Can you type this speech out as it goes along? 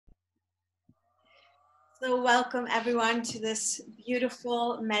So, welcome everyone to this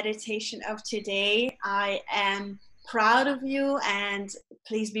beautiful meditation of today. I am proud of you, and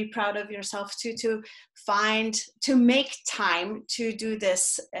please be proud of yourself too, to make time to do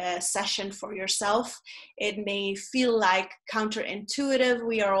this session for yourself. It may feel like counterintuitive.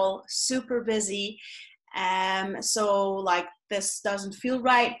 We are all super busy. So like this doesn't feel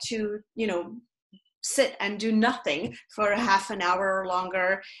right to, sit and do nothing for a half an hour or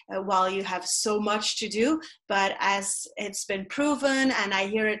longer while you have so much to do. But as it's been proven, and I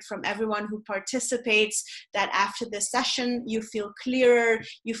hear it from everyone who participates, that after this session you feel clearer,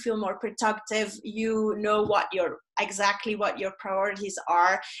 you feel more productive, you know exactly what your priorities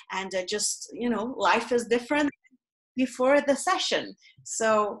are, and life is different before the session.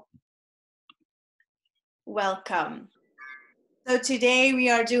 So welcome. So today we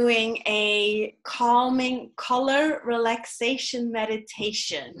are doing a calming color relaxation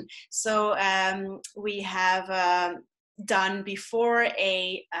meditation. So we have done before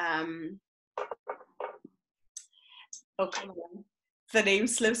the name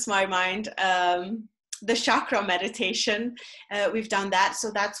slips my mind. The chakra meditation. We've done that. So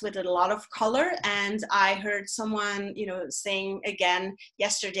that's with a lot of color. And I heard someone, saying again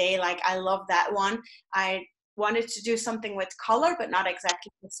yesterday, like, I love that one. I wanted to do something with color, but not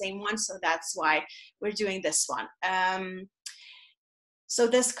exactly the same one. So that's why we're doing this one. So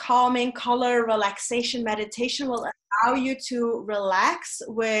this calming color relaxation meditation will allow you to relax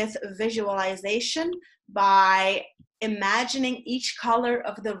with visualization by imagining each color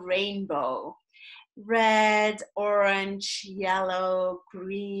of the rainbow: red, orange, yellow,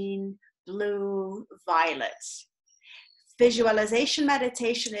 green, blue, violet. Visualization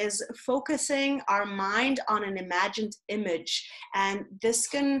meditation is focusing our mind on an imagined image, and this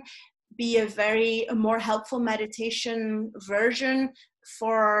can be a more helpful meditation version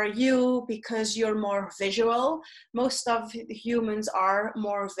for you because you're more visual. Most of humans are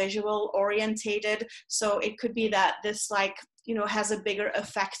more visual orientated, so it could be that this has a bigger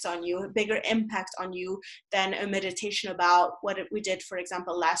effect on you, a bigger impact on you than a meditation about what we did, for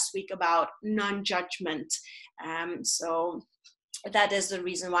example, last week about non-judgment. So that is the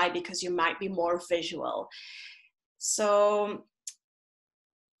reason why, because you might be more visual. So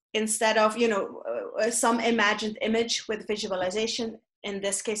instead of some imagined image with visualization, in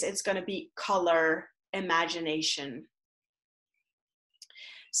this case it's going to be color imagination.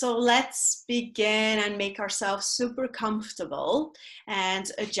 So let's begin and make ourselves super comfortable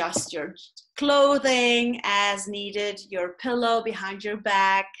and adjust your clothing as needed, your pillow behind your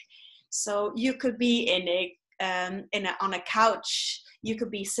back. So you could be on a couch, you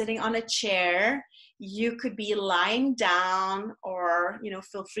could be sitting on a chair, you could be lying down, or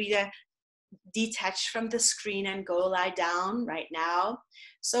feel free to detach from the screen and go lie down right now.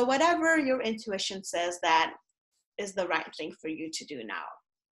 So whatever your intuition says that is the right thing for you to do now.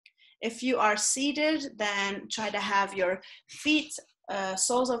 If you are seated, then try to have your feet,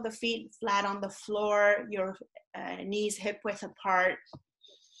 soles of the feet flat on the floor, your knees hip width apart.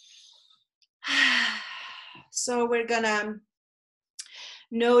 So we're gonna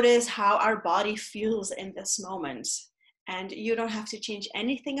notice how our body feels in this moment. And you don't have to change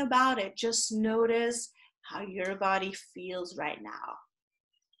anything about it. Just notice how your body feels right now.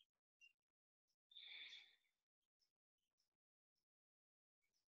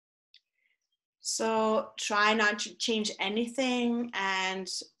 So try not to change anything and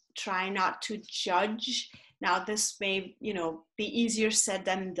try not to judge. Now this may, be easier said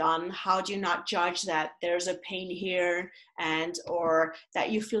than done. How do you not judge that there's a pain here, or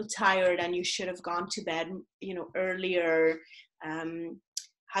that you feel tired and you should have gone to bed, earlier?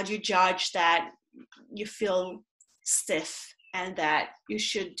 How do you judge that you feel stiff and that you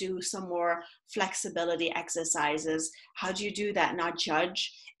should do some more flexibility exercises? How do you do that? Not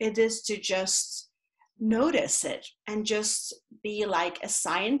judge. It is to just notice it and just be like a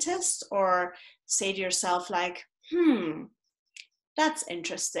scientist, or say to yourself like, that's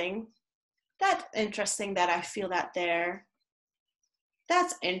interesting. That's interesting that I feel that there.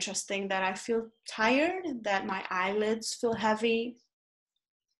 That's interesting that I feel tired, that my eyelids feel heavy.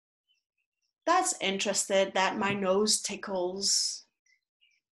 That's interesting that my nose tickles.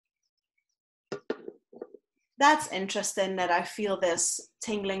 That's interesting that I feel this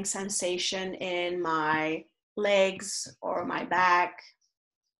tingling sensation in my legs or my back.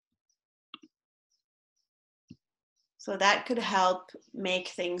 So that could help make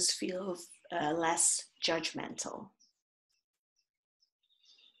things feel less judgmental.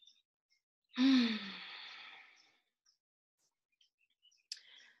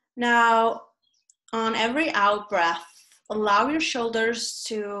 Now, on every out breath, allow your shoulders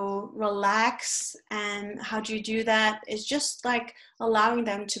to relax. And how do you do that? It's just like allowing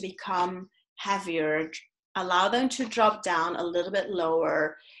them to become heavier. Allow them to drop down a little bit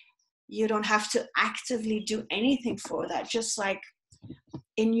lower. You don't have to actively do anything for that. Just like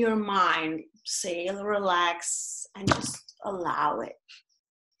in your mind, say relax and just allow it.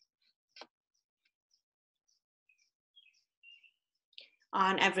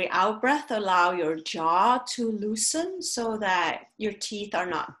 On every out breath, allow your jaw to loosen so that your teeth are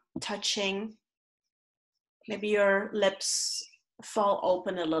not touching. Maybe your lips fall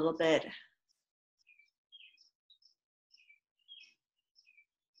open a little bit.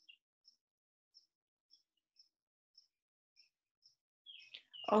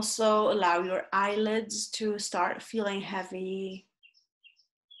 Also, allow your eyelids to start feeling heavy.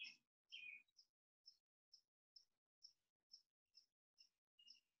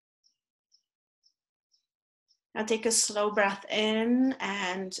 Now take a slow breath in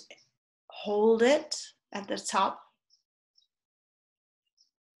and hold it at the top.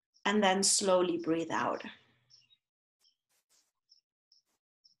 And then slowly breathe out.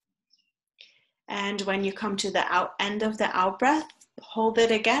 And when you come to the end of the out breath, hold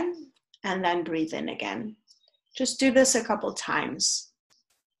it again and then breathe in again. Just do this a couple times.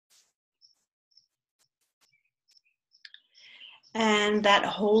 And that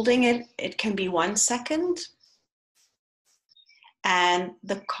holding it can be 1 second. And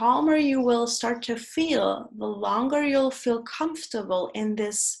the calmer you will start to feel, the longer you'll feel comfortable in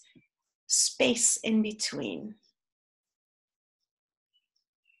this space in between.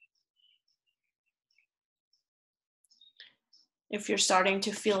 If you're starting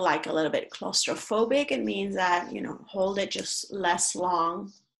to feel like a little bit claustrophobic, it means that, hold it just less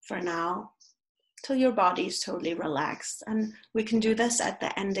long for now till your body is totally relaxed. And we can do this at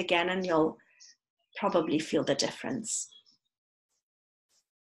the end again, and you'll probably feel the difference.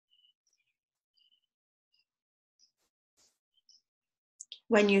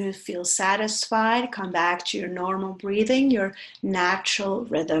 When you feel satisfied, come back to your normal breathing, your natural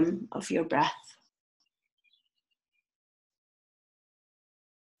rhythm of your breath.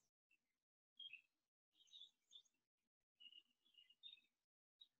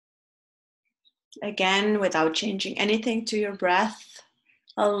 Again, without changing anything to your breath,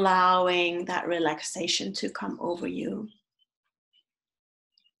 allowing that relaxation to come over you.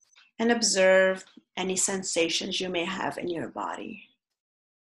 And observe any sensations you may have in your body.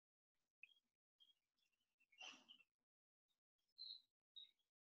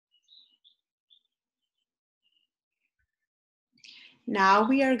 Now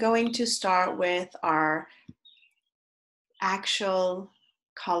we are going to start with our actual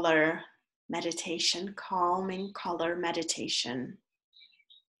color meditation, calming color meditation.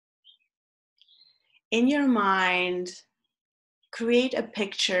 In your mind, create a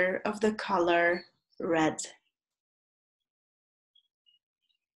picture of the color red.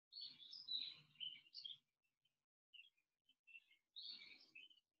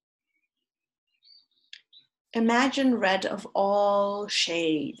 Imagine red of all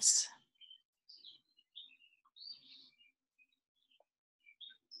shades.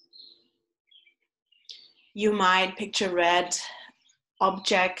 You might picture red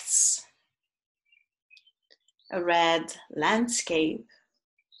objects, a red landscape,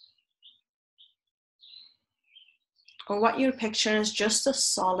 or what you're picturing is just a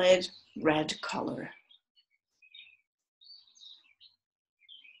solid red color.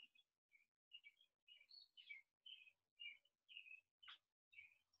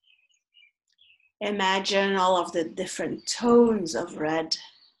 Imagine all of the different tones of red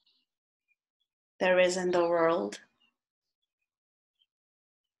there is in the world.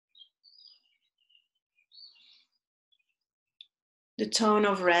 The tone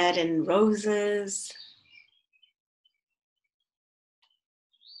of red in roses,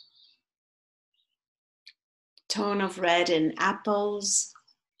 tone of red in apples,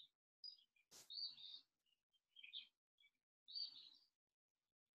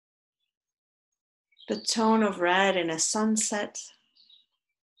 the tone of red in a sunset,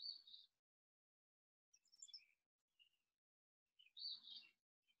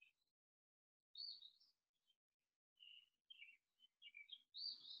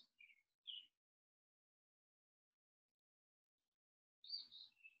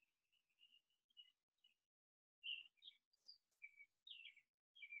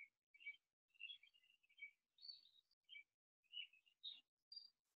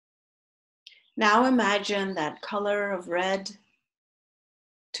 now imagine that color of red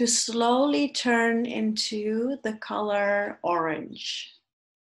to slowly turn into the color orange.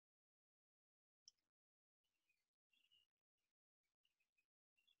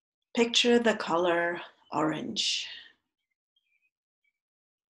 Picture the color orange.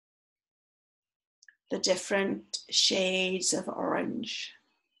 The different shades of orange.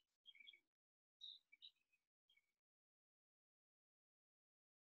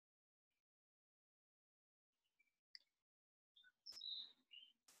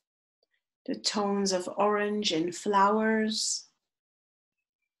 The tones of orange in flowers.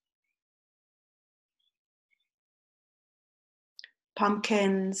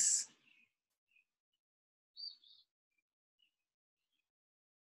 Pumpkins.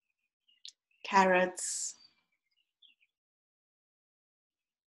 Carrots.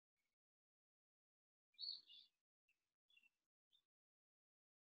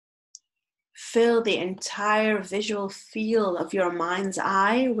 Fill the entire visual field of your mind's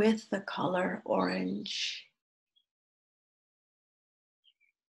eye with the color orange.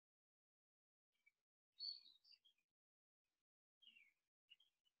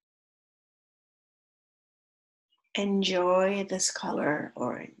 Enjoy this color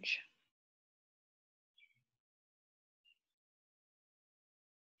orange.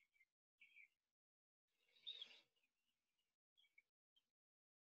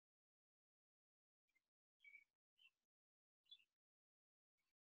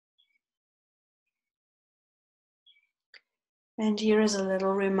 And here is a little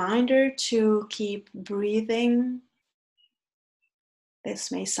reminder to keep breathing.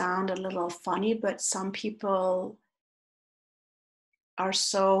 This may sound a little funny, but some people are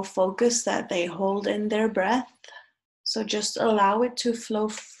so focused that they hold in their breath. So just allow it to flow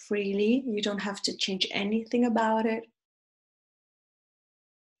freely. You don't have to change anything about it.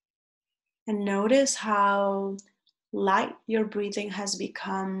 And notice how light your breathing has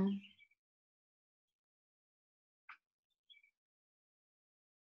become.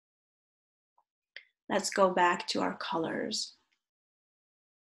 Let's go back to our colors.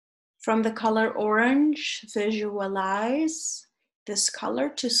 From the color orange, visualize this color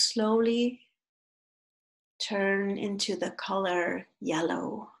to slowly turn into the color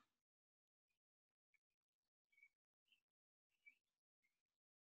yellow.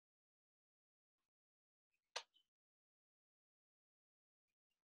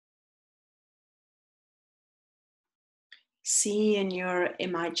 See in your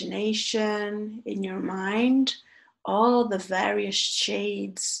imagination, in your mind, all the various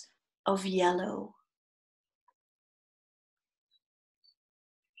shades of yellow.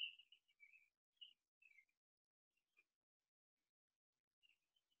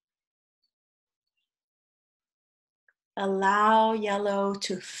 Allow yellow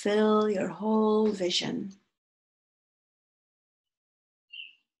to fill your whole vision.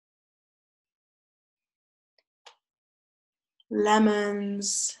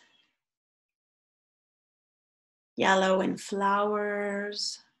 Lemons, yellow in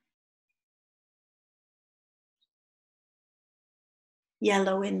flowers,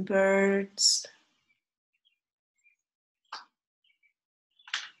 yellow in birds,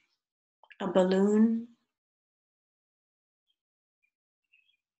 a balloon,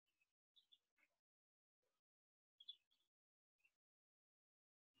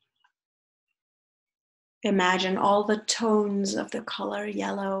 imagine all the tones of the color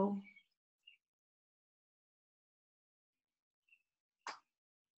yellow.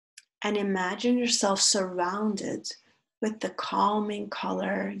 And imagine yourself surrounded with the calming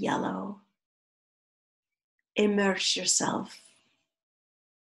color yellow. Immerse yourself.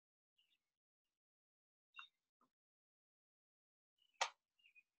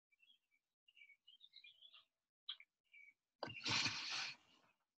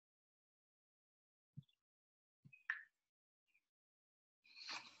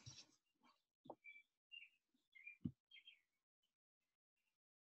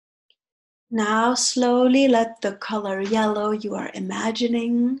 Now slowly let the color yellow you are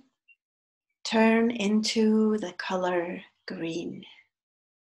imagining turn into the color green.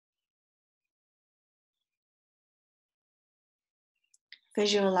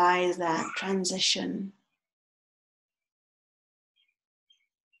 Visualize that transition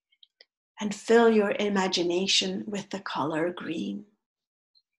and fill your imagination with the color green.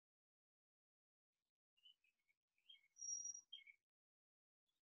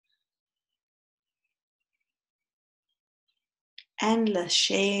 Endless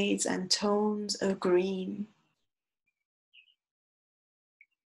shades and tones of green.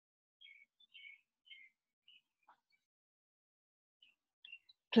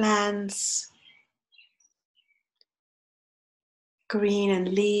 Plants, green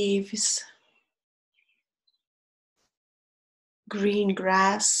and leaves, green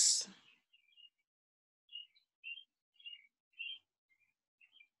grass,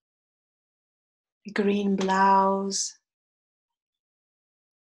 green blouse,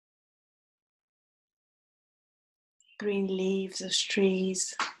 green leaves of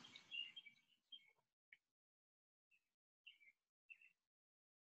trees,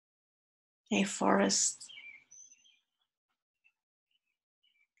 a forest.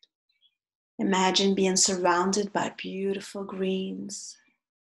 Imagine being surrounded by beautiful greens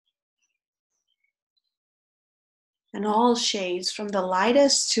and all shades, from the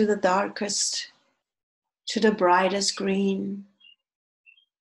lightest to the darkest to the brightest green.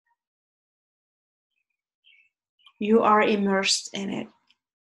 You are immersed in it.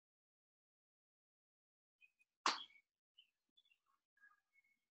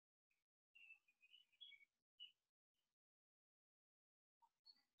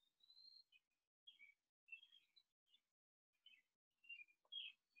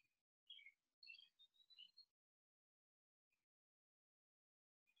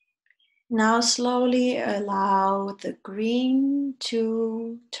 Now slowly allow the green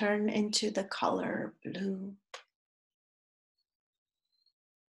to turn into the color blue.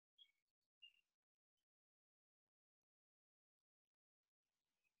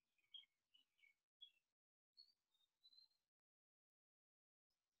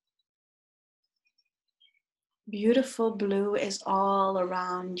 Beautiful blue is all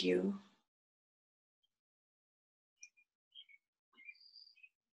around you.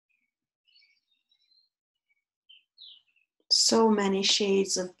 So many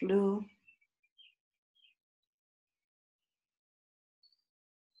shades of blue.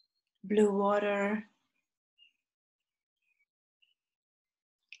 Blue water,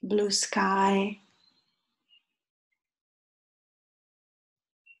 blue sky,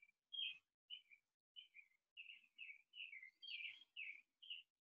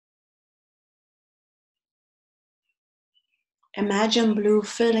 imagine blue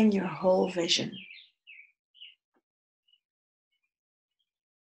filling your whole vision.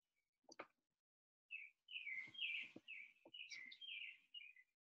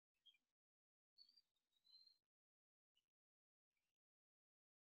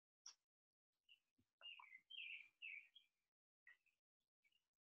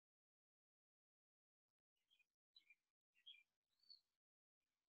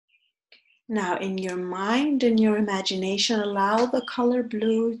 Now in your mind and your imagination, allow the color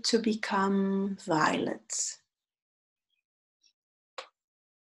blue to become violet.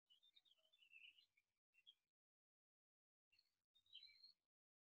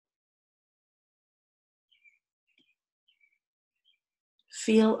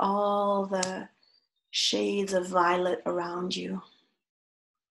 Feel all the shades of violet around you,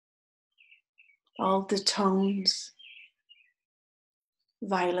 all the tones,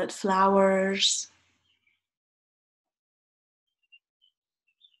 violet flowers,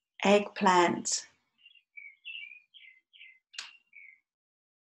 eggplant,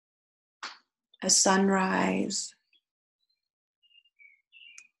 a sunrise,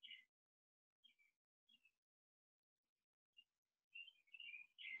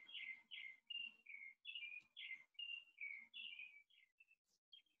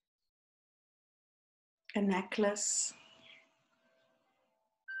 a necklace.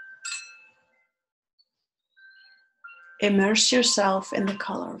 Immerse yourself in the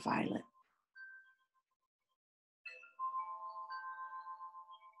color violet.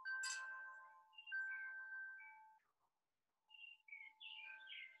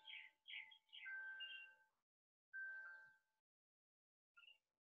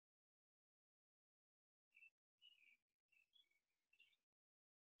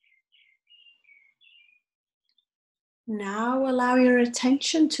 Now allow your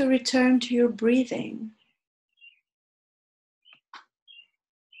attention to return to your breathing.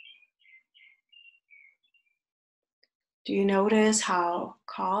 Do you notice how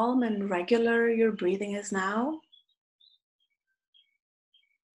calm and regular your breathing is now?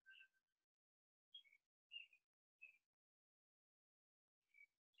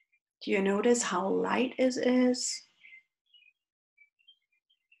 Do you notice how light it is?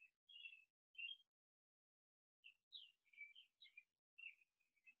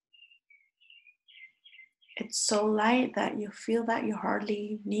 It's so light that you feel that you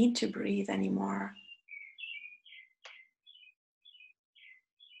hardly need to breathe anymore.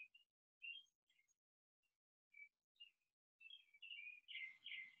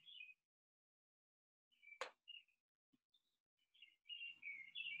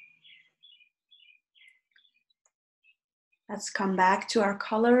 Let's come back to our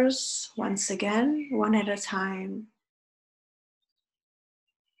colors once again, one at a time.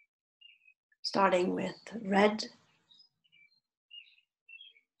 Starting with red,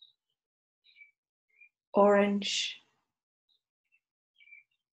 orange,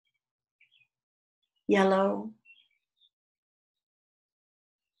 yellow,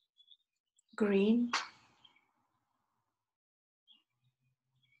 green,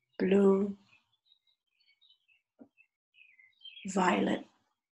 blue, violet.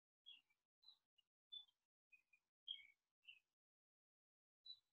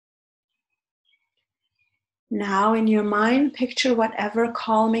 Now in your mind, picture whatever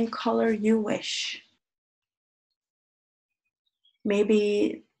calming color you wish.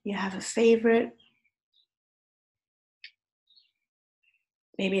 Maybe you have a favorite.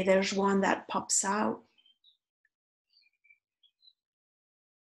 Maybe there's one that pops out.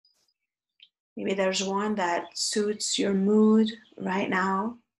 Maybe there's one that suits your mood right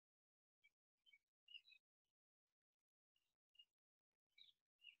now.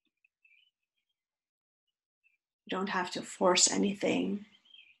 You don't have to force anything.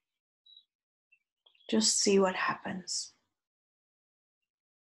 Just see what happens.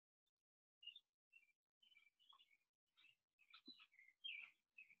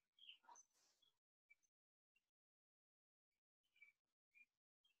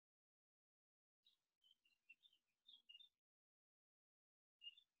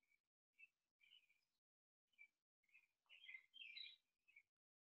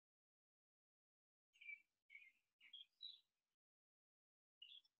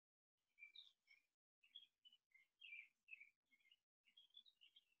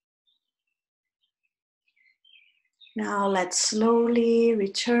 Now let's slowly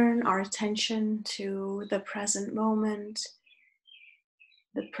return our attention to the present moment,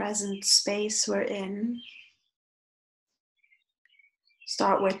 the present space we're in.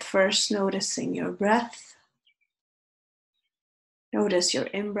 Start with first noticing your breath. Notice your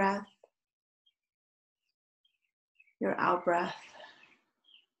in-breath, your out-breath.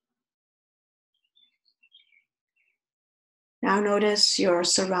 Now notice your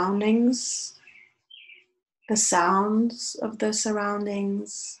surroundings, the sounds of the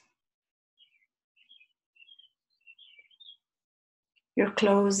surroundings, your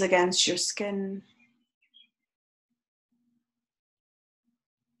clothes against your skin,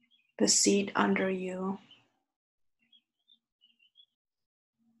 the seat under you.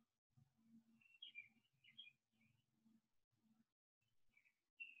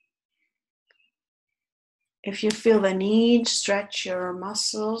 If you feel the need, stretch your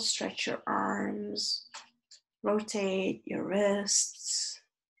muscles, stretch your arms, rotate your wrists.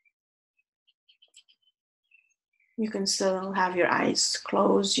 You can still have your eyes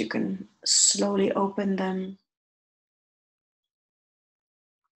closed. You can slowly open them.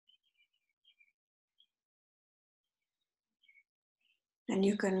 And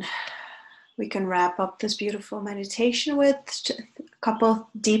we can wrap up this beautiful meditation with a couple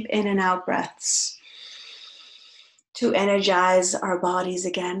deep in and out breaths to energize our bodies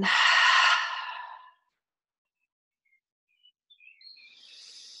again.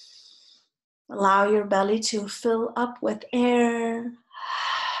 Allow your belly to fill up with air.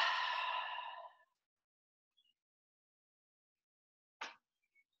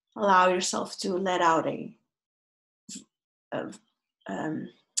 Allow yourself to let out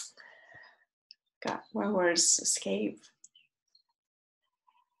God, my words escape.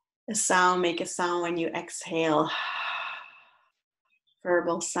 A sound, make a sound when you exhale.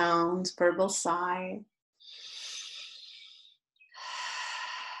 Verbal sounds, verbal sigh.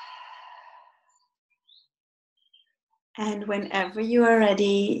 And whenever you are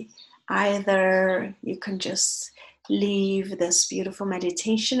ready, either you can just leave this beautiful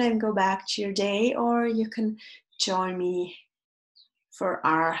meditation and go back to your day, or you can join me for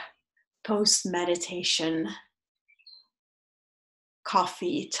our post-meditation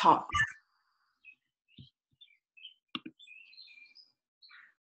coffee talk.